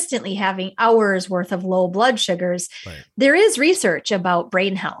consistently having hours worth of low blood sugars. Right. There is research about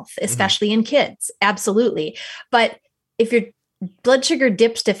brain health, especially in kids. Absolutely. But if your blood sugar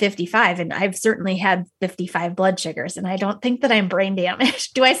dips to 55, and I've certainly had 55 blood sugars, and I don't think that I'm brain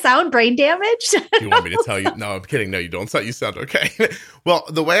damaged. Do I sound brain damaged? Do you want me to tell you? No, I'm kidding. No, you don't. You sound okay. Well,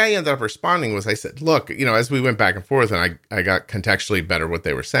 the way I ended up responding was I said, look, as we went back and forth and I got contextually better what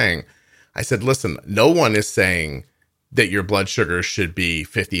they were saying, I said, listen, no one is saying that your blood sugar should be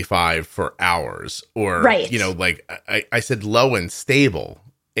 55 for hours or, right. I said low and stable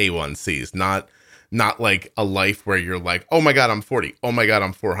A1Cs, not like a life where you're like, oh my God, I'm 40. Oh my God,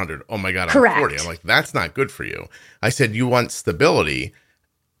 I'm 400. Oh my God, I'm Correct. 40. I'm like, that's not good for you. I said, you want stability.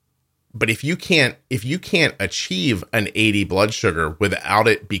 But if you can't achieve an 80 blood sugar without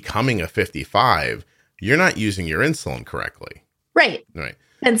it becoming a 55, you're not using your insulin correctly. Right. Right.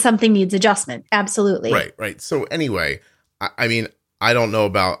 And something needs adjustment. Absolutely. Right. So anyway, I mean, I don't know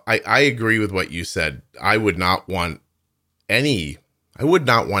about, I agree with what you said. I would not want any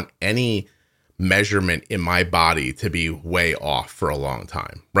measurement in my body to be way off for a long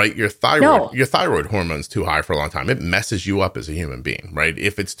time, right? Your thyroid hormone's too high for a long time. It messes you up as a human being, right?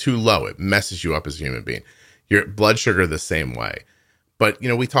 If it's too low, it messes you up as a human being. Your blood sugar the same way. But,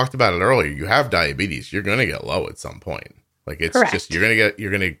 we talked about it earlier. You have diabetes, you're going to get low at some point. Like it's Correct. Just, you're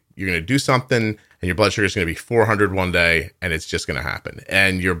going to do something and your blood sugar is going to be 400 one day and it's just going to happen.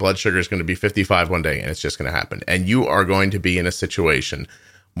 And your blood sugar is going to be 55 one day and it's just going to happen. And you are going to be in a situation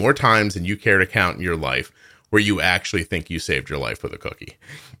more times than you care to count in your life where you actually think you saved your life with a cookie,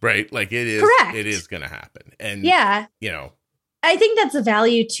 right? Like Correct. it is going to happen. And, I think that's a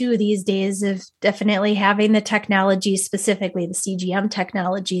value too these days of definitely having the technology, specifically the CGM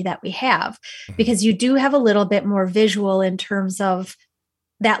technology that we have, because you do have a little bit more visual in terms of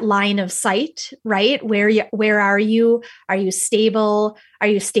that line of sight, right? Where are you? Are you stable? Are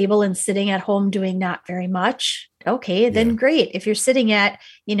you stable and sitting at home doing not very much? Okay, then great. If you're sitting at,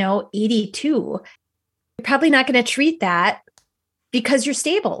 82, you're probably not going to treat that because you're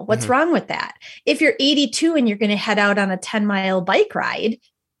stable. What's wrong with that? If you're 82 and you're going to head out on a 10-mile bike ride,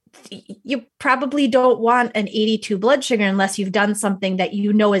 you probably don't want an 82 blood sugar unless you've done something that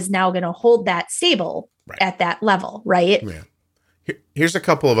is now going to hold that stable at that level, right? Yeah. Here's a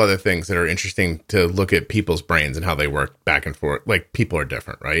couple of other things that are interesting to look at people's brains and how they work back and forth. Like, people are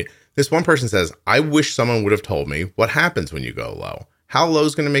different, right? This one person says, I wish someone would have told me what happens when you go low. How low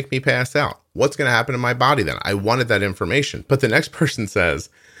is going to make me pass out? What's going to happen to my body then? I wanted that information. But the next person says,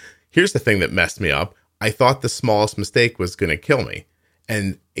 here's the thing that messed me up. I thought the smallest mistake was going to kill me.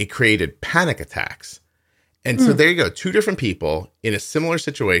 And it created panic attacks. And so there you go. Two different people in a similar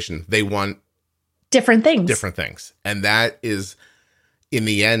situation. They want different things. And that is, in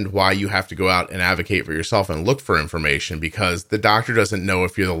the end, why you have to go out and advocate for yourself and look for information, because the doctor doesn't know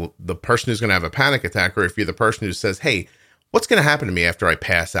if you're the person who's going to have a panic attack or if you're the person who says, hey, what's going to happen to me after I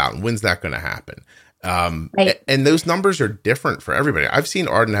pass out? And when's that going to happen? And those numbers are different for everybody. I've seen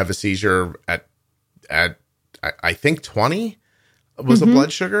Arden have a seizure at I think 20 was the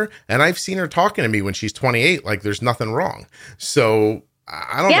blood sugar. And I've seen her talking to me when she's 28, like there's nothing wrong. So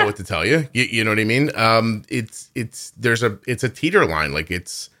I don't know what to tell you. You know what I mean? It's a teeter line. Like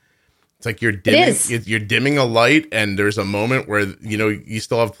it's like you're dimming a light, and there's a moment where, you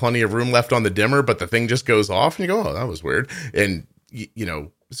still have plenty of room left on the dimmer, but the thing just goes off and you go, oh, that was weird. And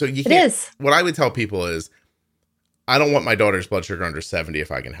so you can't, what I would tell people is, I don't want my daughter's blood sugar under 70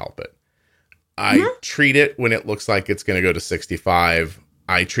 if I can help it. I treat it when it looks like it's going to go to 65.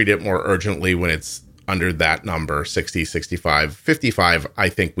 I treat it more urgently when it's under that number, 60, 65, 55. I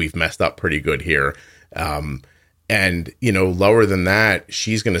think we've messed up pretty good here. And, lower than that,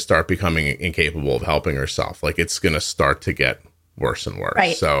 she's going to start becoming incapable of helping herself. Like, it's going to start to get worse and worse.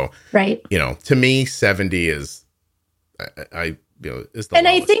 Right. So, to me, 70 is, is the And lowest.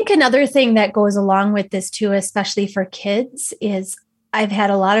 I think another thing that goes along with this too, especially for kids, is I've had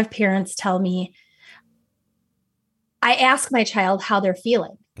a lot of parents tell me, I ask my child how they're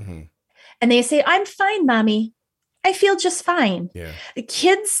feeling. And they say, I'm fine, mommy. I feel just fine. Yeah. The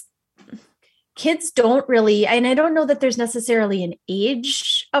kids don't really, and I don't know that there's necessarily an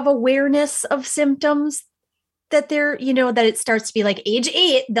age of awareness of symptoms that they're, that it starts to be like age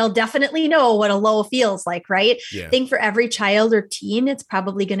 8, they'll definitely know what a low feels like, right? Yeah. I think for every child or teen, it's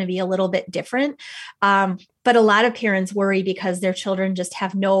probably going to be a little bit different. But a lot of parents worry because their children just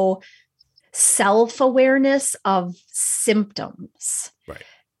have no self-awareness of symptoms. Right.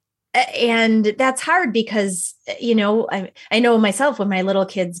 And that's hard because, I know myself when my little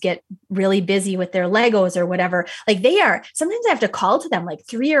kids get really busy with their Legos or whatever, like sometimes I have to call to them like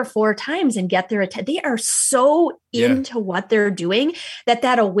 3 or 4 times and get their attention. They are so into what they're doing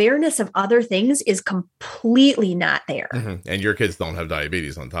that awareness of other things is completely not there. And your kids don't have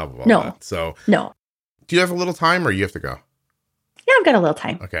diabetes on top of all that. So no. Do you have a little time or you have to go? Yeah, I've got a little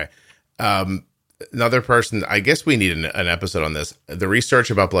time. Okay. Another person, I guess we need an episode on this. The research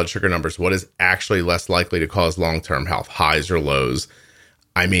about blood sugar numbers, what is actually less likely to cause long-term health, highs or lows?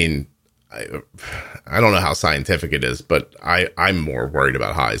 I mean, I don't know how scientific it is, but I'm more worried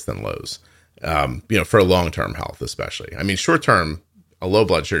about highs than lows, for long-term health, especially. I mean, short-term, a low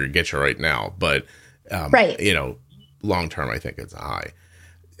blood sugar gets you right now, but, long-term, I think it's a high.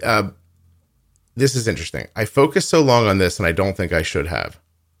 This is interesting. I focused so long on this, and I don't think I should have.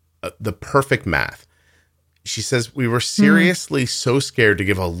 The perfect math. She says, we were seriously so scared to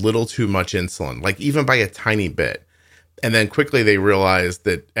give a little too much insulin, like even by a tiny bit. And then quickly they realized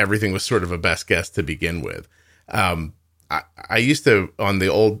that everything was sort of a best guess to begin with. I used to, on the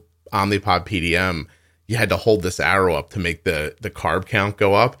old Omnipod PDM, you had to hold this arrow up to make the carb count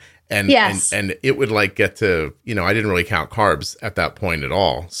go up. And it would like get to, I didn't really count carbs at that point at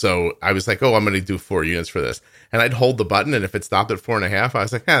all. So I was like, oh, I'm going to do 4 units for this. And I'd hold the button. And if it stopped at 4.5, I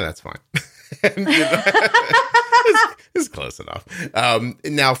was like, that's fine. And, it's close enough.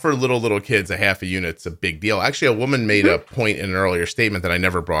 Now for little kids, a half a unit's a big deal. Actually, a woman made a point in an earlier statement that I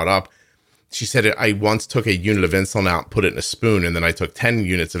never brought up. She said, I once took a unit of insulin out, put it in a spoon, and then I took 10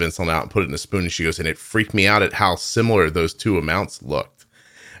 units of insulin out and put it in a spoon. And she goes, and it freaked me out at how similar those two amounts looked.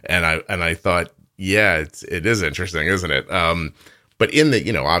 And I thought, it is interesting, isn't it? But in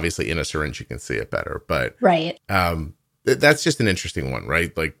the, obviously in a syringe, you can see it better. But right. That's just an interesting one,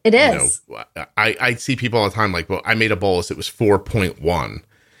 right? Like, it is. I see people all the time like, well, I made a bolus. It was 4.1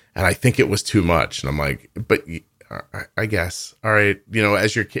 and I think it was too much. And I'm like, but I guess, all right.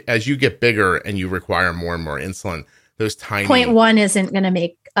 As you get bigger and you require more and more insulin, those tiny 0.1 isn't going to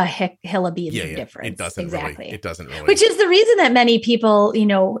make a hill of beans of difference. It doesn't exactly. It doesn't really. Which is the reason that many people,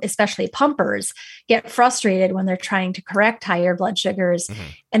 especially pumpers, get frustrated when they're trying to correct higher blood sugars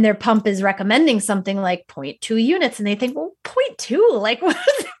and their pump is recommending something like 0.2 units. And they think, well, 0.2, like what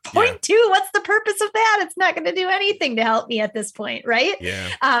is 0.2? What's the purpose of that? It's not going to do anything to help me at this point. Right.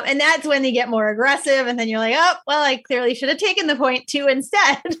 Yeah. And that's when they get more aggressive. And then you're like, oh, well, I clearly should have taken the 0.2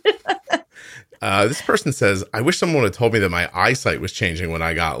 instead. This person says, I wish someone had told me that my eyesight was changing when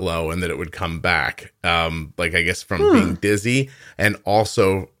I got low and that it would come back. Like, I guess from being dizzy. And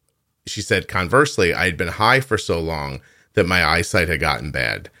also, she said, conversely, I had been high for so long that my eyesight had gotten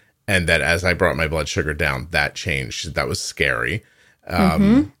bad. And that as I brought my blood sugar down, that changed. That was scary.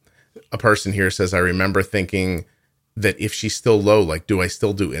 A person here says, I remember thinking that if she's still low, like, do I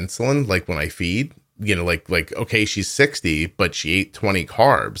still do insulin? Like when I feed? Like, okay, she's 60, but she ate 20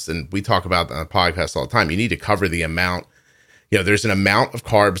 carbs. And we talk about that on the podcast all the time. You need to cover the amount. There's an amount of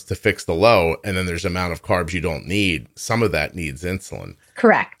carbs to fix the low, and then there's an amount of carbs you don't need. Some of that needs insulin.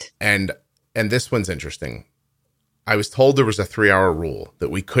 Correct. And this one's interesting. I was told there was a 3-hour rule that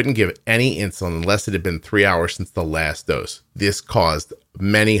we couldn't give any insulin unless it had been 3 hours since the last dose. This caused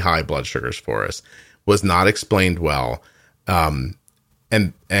many high blood sugars for us. Was not explained well. And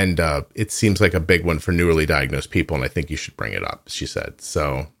it seems like a big one for newly diagnosed people, and I think you should bring it up, she said.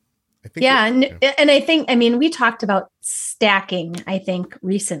 So I think and I think, we talked about stacking, I think,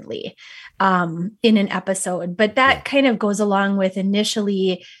 recently in an episode, but that kind of goes along with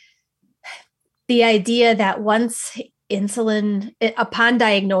initially the idea that once upon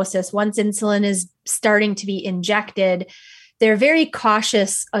diagnosis, once insulin is starting to be injected, they're very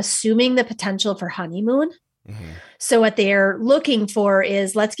cautious, assuming the potential for honeymoon. So what they're looking for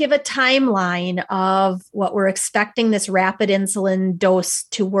is, let's give a timeline of what we're expecting this rapid insulin dose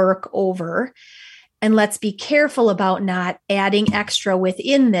to work over. And let's be careful about not adding extra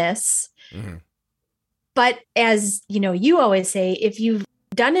within this. But as you always say, if you've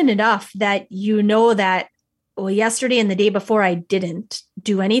done it enough that that, well, yesterday and the day before, I didn't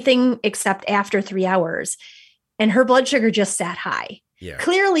do anything except after 3 hours, and her blood sugar just sat high. Yeah.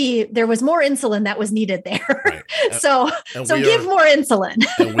 Clearly, there was more insulin that was needed there. Right. So give more insulin.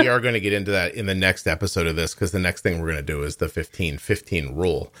 And we are going to get into that in the next episode of this, because the next thing we're going to do is the 15-15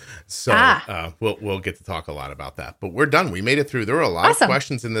 rule. So we'll get to talk a lot about that. But we're done. We made it through. There were a lot of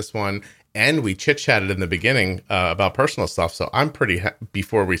questions in this one, and we chit-chatted in the beginning about personal stuff. So I'm pretty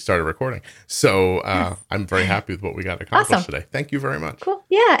before we started recording. So I'm very happy with what we got accomplished today. Thank you very much. Cool.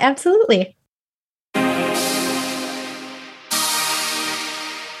 Yeah, absolutely.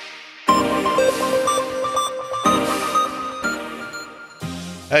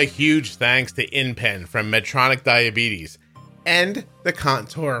 A huge thanks to InPen from Medtronic Diabetes and the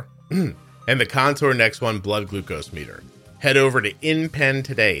Contour Next One blood glucose meter. Head over to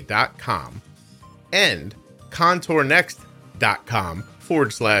inpentoday.com and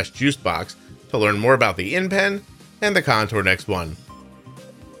contournext.com/juicebox to learn more about the InPen and the Contour Next One.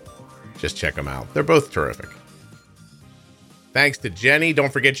 Just check them out. They're both terrific. Thanks to Jenny.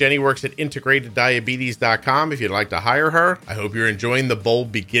 Don't forget, Jenny works at integrateddiabetes.com if you'd like to hire her. I hope you're enjoying the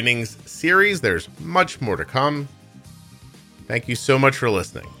Bold Beginnings series. There's much more to come. Thank you so much for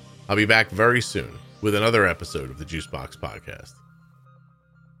listening. I'll be back very soon with another episode of the Juicebox Podcast.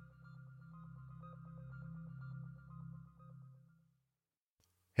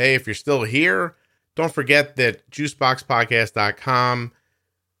 Hey, if you're still here, don't forget that juiceboxpodcast.com,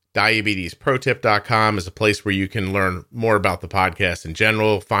 diabetesprotip.com is a place where you can learn more about the podcast in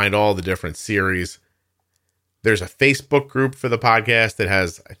general, find all the different series. There's a Facebook group for the podcast that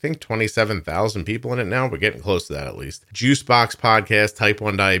has, I think, 27,000 people in it now. We're getting close to that, at least. Juicebox Podcast, Type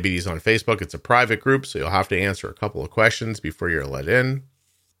 1 Diabetes on Facebook. It's a private group, so you'll have to answer a couple of questions before you're let in.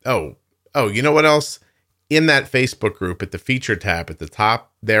 Oh, you know what else? In that Facebook group, at the feature tab at the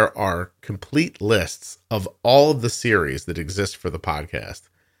top, there are complete lists of all of the series that exist for the podcast.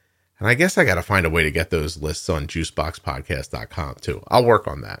 And I guess I got to find a way to get those lists on juiceboxpodcast.com too. I'll work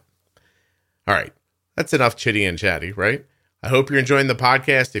on that. All right. That's enough chitty and chatty, right? I hope you're enjoying the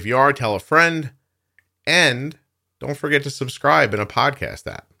podcast. If you are, tell a friend. And don't forget to subscribe in a podcast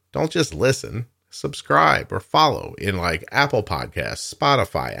app. Don't just listen. Subscribe or follow in like Apple Podcasts,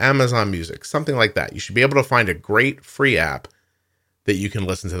 Spotify, Amazon Music, something like that. You should be able to find a great free app that you can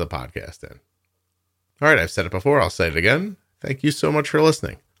listen to the podcast in. All right. I've said it before. I'll say it again. Thank you so much for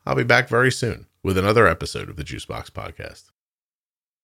listening. I'll be back very soon with another episode of the Juicebox Podcast.